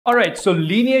Alright, so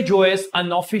Lineage OS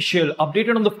unofficial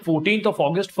updated on the 14th of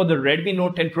August for the Redmi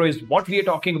Note 10 Pro is what we are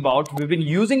talking about. We've been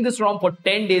using this ROM for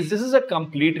 10 days. This is a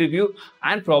complete review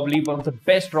and probably one of the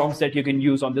best ROMs that you can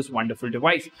use on this wonderful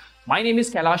device. My name is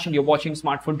Kailash and you're watching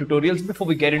Smartphone Tutorials. Before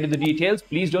we get into the details,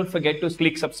 please don't forget to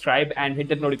click subscribe and hit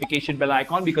that notification bell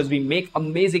icon because we make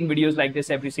amazing videos like this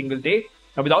every single day.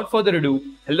 Now without further ado,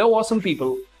 hello awesome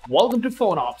people. Welcome to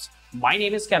PhoneOps. My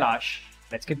name is Kailash.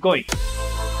 Let's get going.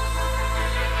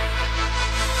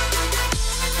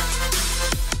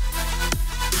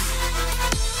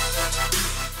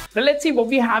 Now let's see what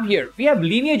we have here. We have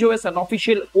Lineage OS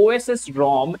unofficial OSS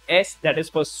ROM S, that is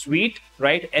for Sweet,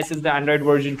 right? S is the Android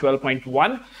version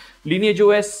 12.1. Lineage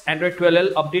OS Android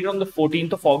 12L updated on the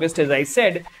 14th of August, as I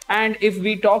said. And if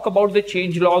we talk about the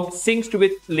changelog, syncs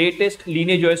with latest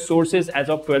Lineage OS sources as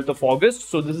of 12th of August.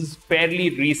 So this is fairly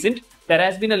recent. There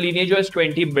has been a Lineage OS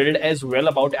 20 build as well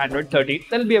about Android 13.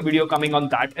 There'll be a video coming on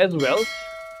that as well.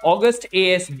 August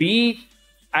ASB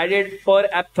added per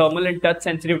app thermal and touch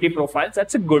sensitivity profiles.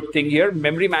 That's a good thing here.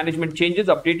 Memory management changes,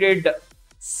 updated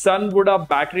Sunwood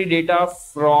battery data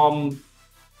from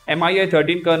MII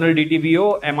 13 kernel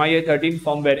DTVO. MII 13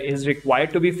 firmware is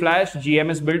required to be flashed.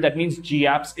 GMS build, that means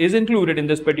GApps is included in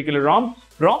this particular ROM.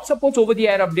 ROM supports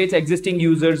over-the-air updates. Existing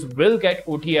users will get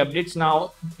OTA updates.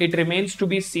 Now, it remains to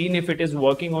be seen if it is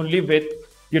working only with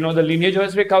the Lineage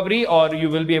OS recovery, or you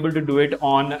will be able to do it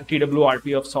on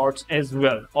TWRP of sorts as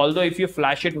well. Although if you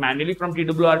flash it manually from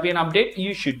TWRP and update,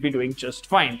 you should be doing just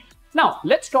fine. Now,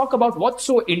 let's talk about what's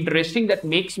so interesting that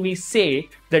makes me say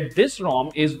that this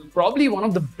ROM is probably one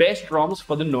of the best ROMs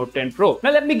for the Note 10 Pro.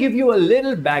 Now, let me give you a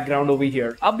little background over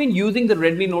here. I've been using the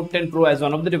Redmi Note 10 Pro as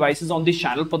one of the devices on this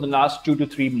channel for the last 2 to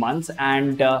 3 months,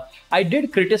 and I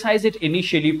did criticize it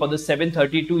initially for the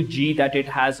 732G that it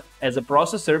has as a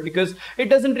processor because it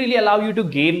doesn't really allow you to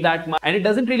game that much and it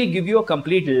doesn't really give you a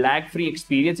complete lag-free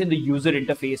experience in the user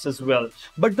interface as well.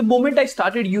 But the moment I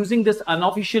started using this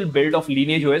unofficial build of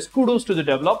Lineage OS, kudos to the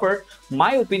developer,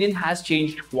 my opinion has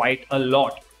changed quite a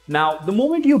lot. Now, the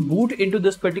moment you boot into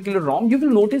this particular ROM, you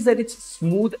will notice that it's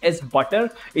smooth as butter,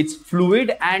 it's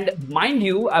fluid, and mind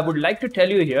you, I would like to tell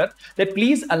you here that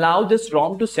please allow this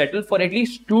ROM to settle for at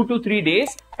least 2 to 3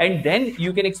 days and then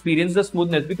you can experience the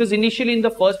smoothness, because initially in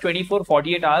the first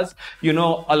 24-48 hours,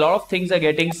 a lot of things are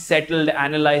getting settled,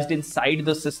 analyzed inside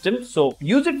the system. So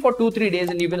use it for 2-3 days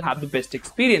and you will have the best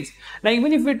experience. Now,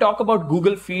 even if we talk about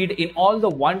Google Feed in all the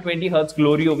 120 Hz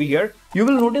glory over here, you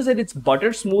will notice that it's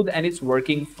butter smooth and it's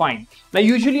working fine. Now,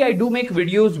 usually I do make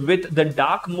videos with the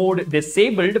dark mode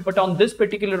disabled, but on this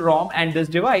particular ROM and this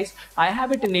device, I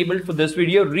have it enabled for this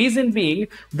video. Reason being,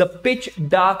 the pitch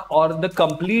dark or the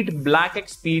complete black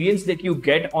experience that you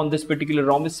get on this particular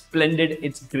ROM is splendid,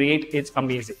 it's great, it's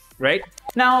amazing, right?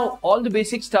 Now, all the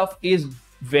basic stuff is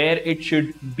where it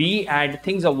should be and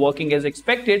things are working as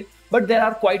expected, but there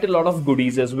are quite a lot of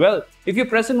goodies as well. If you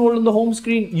press and hold on the home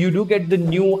screen, you do get the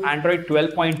new Android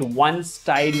 12.1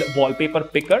 style wallpaper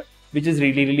picker, which is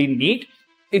really neat.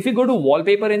 If you go to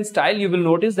wallpaper in style, you will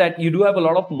notice that you do have a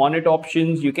lot of monitor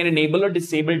options. You can enable or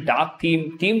disable dark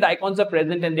theme. Themed icons are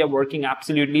present and they're working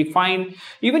absolutely fine.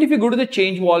 Even if you go to the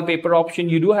change wallpaper option,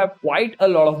 you do have quite a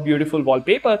lot of beautiful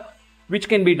wallpaper which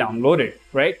can be downloaded,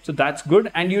 right? So that's good.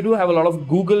 And you do have a lot of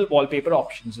Google wallpaper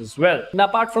options as well. Now,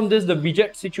 apart from this, the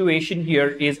widget situation here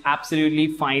is absolutely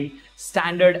fine.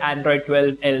 Standard Android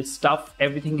 12L stuff,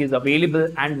 everything is available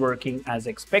and working as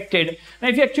expected. Now,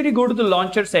 if you actually go to the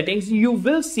launcher settings, you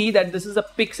will see that this is a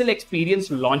pixel experience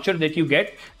launcher that you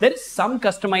get. There is some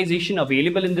customization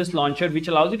available in this launcher, which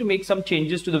allows you to make some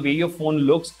changes to the way your phone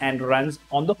looks and runs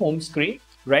on the home screen,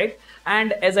 right?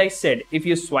 And as I said, if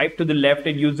you swipe to the left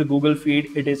and use the Google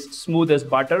feed, it is smooth as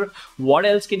butter. What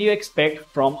else can you expect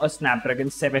from a Snapdragon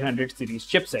 700 series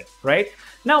chipset, right?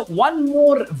 Now, one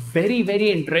more very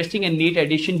interesting and neat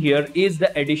addition here is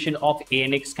the addition of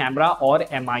ANX camera or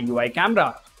MIUI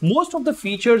camera. Most of the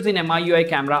features in MIUI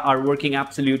camera are working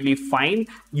absolutely fine.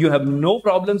 You have no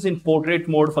problems in portrait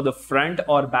mode for the front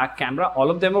or back camera.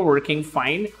 All of them are working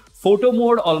fine. Photo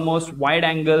mode, almost wide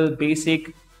angle,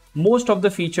 basic. Most of the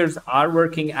features are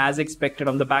working as expected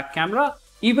on the back camera.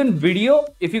 Even video,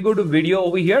 if you go to video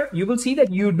over here, you will see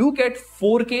that you do get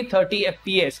 4K 30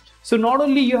 FPS. So not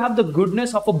only you have the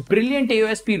goodness of a brilliant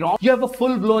AOSP ROM, you have a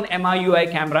full-blown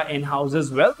MIUI camera in-house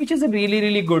as well, which is a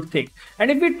really good thing. And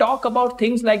if we talk about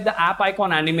things like the app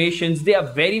icon animations, they are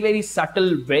very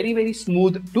subtle, very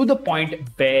smooth, to the point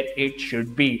where it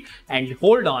should be. And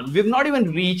hold on, we've not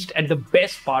even reached at the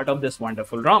best part of this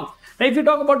wonderful ROM. Now, if you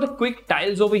talk about the quick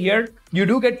tiles over here, you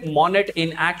do get Monet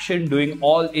in action doing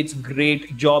all its great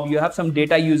great job. You have some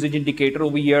data usage indicator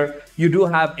over here. You do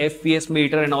have FPS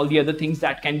meter and all the other things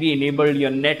that can be enabled,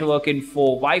 your network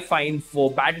info, Wi-Fi info,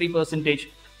 battery percentage.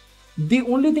 The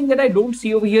only thing that I don't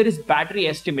see over here is battery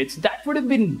estimates. That would have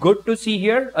been good to see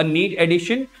here, a neat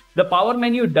addition. The power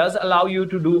menu does allow you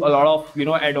to do a lot of,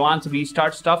 advanced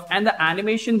restart stuff, and the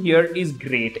animation here is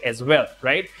great as well,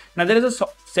 right? Now there is a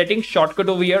setting shortcut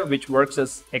over here which works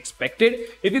as expected.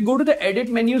 If you go to the edit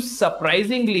menu,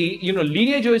 surprisingly,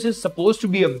 Lineage OS is supposed to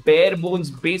be a bare bones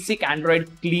basic Android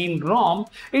clean ROM.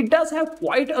 It does have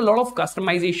quite a lot of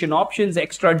customization options,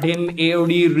 extra dim,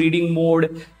 AOD, reading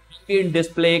mode,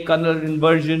 display, color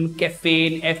inversion,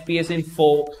 caffeine, FPS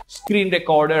info, screen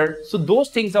recorder. So those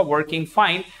things are working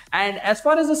fine. And as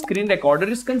far as the screen recorder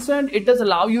is concerned, it does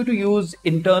allow you to use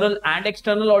internal and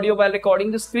external audio while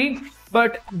recording the screen.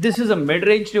 But this is a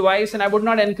mid-range device, and I would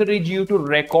not encourage you to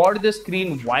record the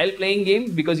screen while playing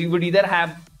games, because you would either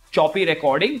have choppy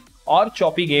recording or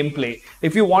choppy gameplay.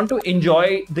 If you want to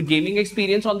enjoy the gaming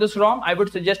experience on this ROM, I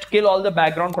would suggest kill all the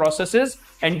background processes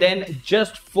and then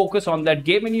just focus on that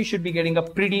game, and you should be getting a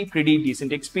pretty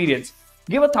decent experience.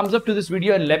 Give a thumbs up to this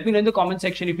video and let me know in the comment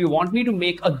section if you want me to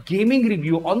make a gaming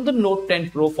review on the Note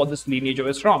 10 Pro for this Lineage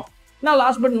OS ROM. Now,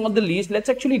 last but not the least, let's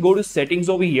actually go to settings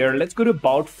over here. Let's go to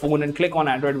About Phone and click on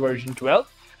Android version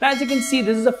 12. Now, as you can see,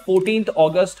 this is a 14th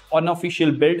August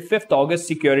unofficial build, 5th August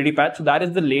security patch. So that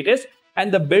is the latest,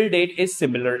 and the build date is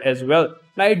similar as well.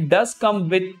 Now, it does come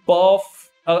with perf,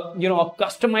 a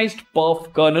customized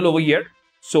perf kernel over here.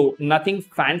 So nothing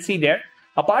fancy there.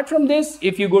 Apart from this,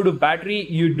 if you go to battery,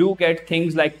 you do get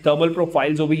things like thermal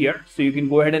profiles over here. So you can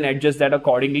go ahead and adjust that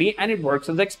accordingly, and it works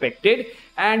as expected.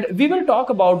 And we will talk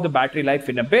about the battery life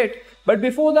in a bit. But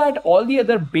before that, all the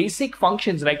other basic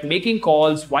functions like making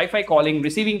calls, Wi-Fi calling,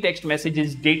 receiving text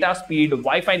messages, data speed,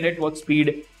 Wi-Fi network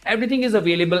speed, everything is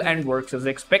available and works as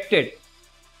expected.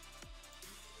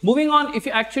 Moving on, if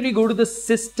you actually go to the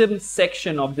system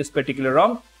section of this particular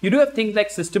ROM, you do have things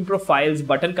like system profiles,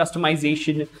 button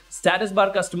customization, status bar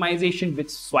customization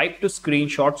with swipe to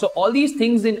screenshot. So all these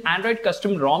things in Android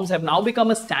custom ROMs have now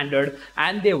become a standard,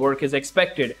 and they work as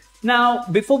expected. Now,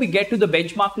 before we get to the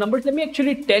benchmark numbers, let me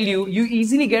actually tell you, you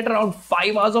easily get around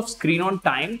 5 hours of screen on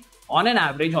time on an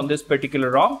average on this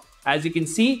particular ROM, as you can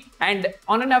see. And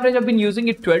on an average, I've been using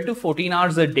it 12 to 14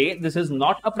 hours a day. This is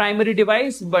not a primary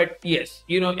device, but yes,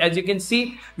 as you can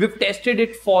see, we've tested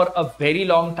it for a very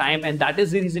long time, and that is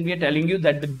the reason we are telling you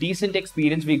that the decent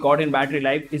experience we got in battery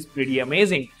life is pretty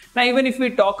amazing. Now, even if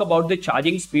we talk about the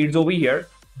charging speeds over here,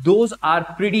 those are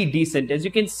pretty decent. As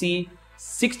you can see,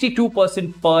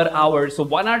 62% per hour. So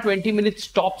 1 hour 20 minutes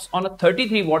tops on a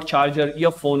 33-watt charger,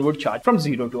 your phone would charge from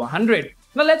 0 to 100.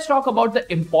 Now let's talk about the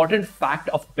important fact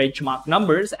of benchmark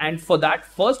numbers, and for that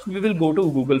first we will go to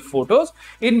Google Photos,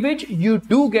 in which you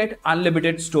do get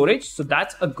unlimited storage, so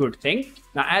that's a good thing.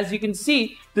 Now as you can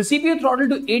see, the CPU throttled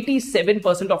to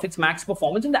 87% of its max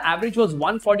performance, and the average was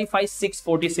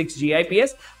 145,646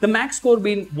 GIPS, the max score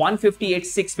being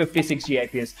 158,656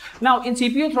 GIPS. Now in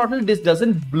CPU throttle, this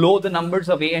doesn't blow the numbers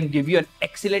away and give you an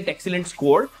excellent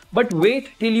score, but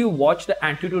wait till you watch the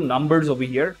Antutu numbers over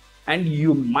here, and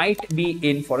you might be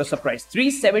in for a surprise.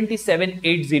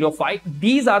 377,805.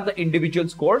 These are the individual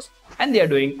scores, and they are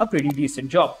doing a pretty decent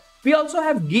job. We also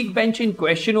have Geekbench in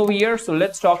question over here. So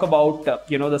let's talk about,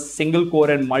 the single core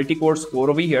and multi-core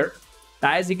score over here.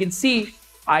 Now, as you can see,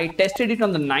 I tested it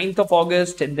on the 9th of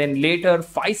August, and then later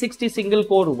 560 single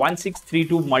core,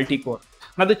 1632 multi-core.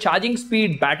 Now the charging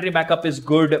speed, battery backup is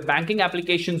good, banking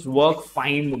applications work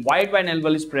fine, wideband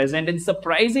level is present, and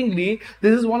surprisingly,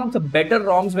 this is one of the better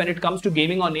ROMs when it comes to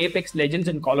gaming on Apex Legends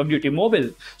and Call of Duty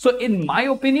Mobile. So in my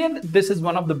opinion, this is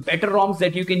one of the better ROMs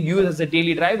that you can use as a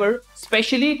daily driver,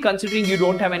 especially considering you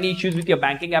don't have any issues with your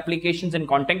banking applications and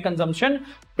content consumption.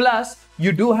 Plus,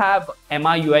 you do have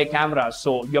MI/UI cameras,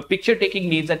 so your picture taking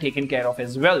needs are taken care of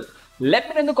as well. Let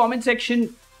me know in the comment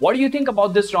section, what do you think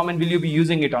about this ROM, and will you be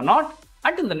using it or not?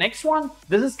 Until the next one,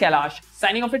 this is Kailash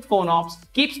signing off at PhoneOps.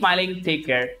 Keep smiling, take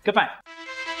care, goodbye.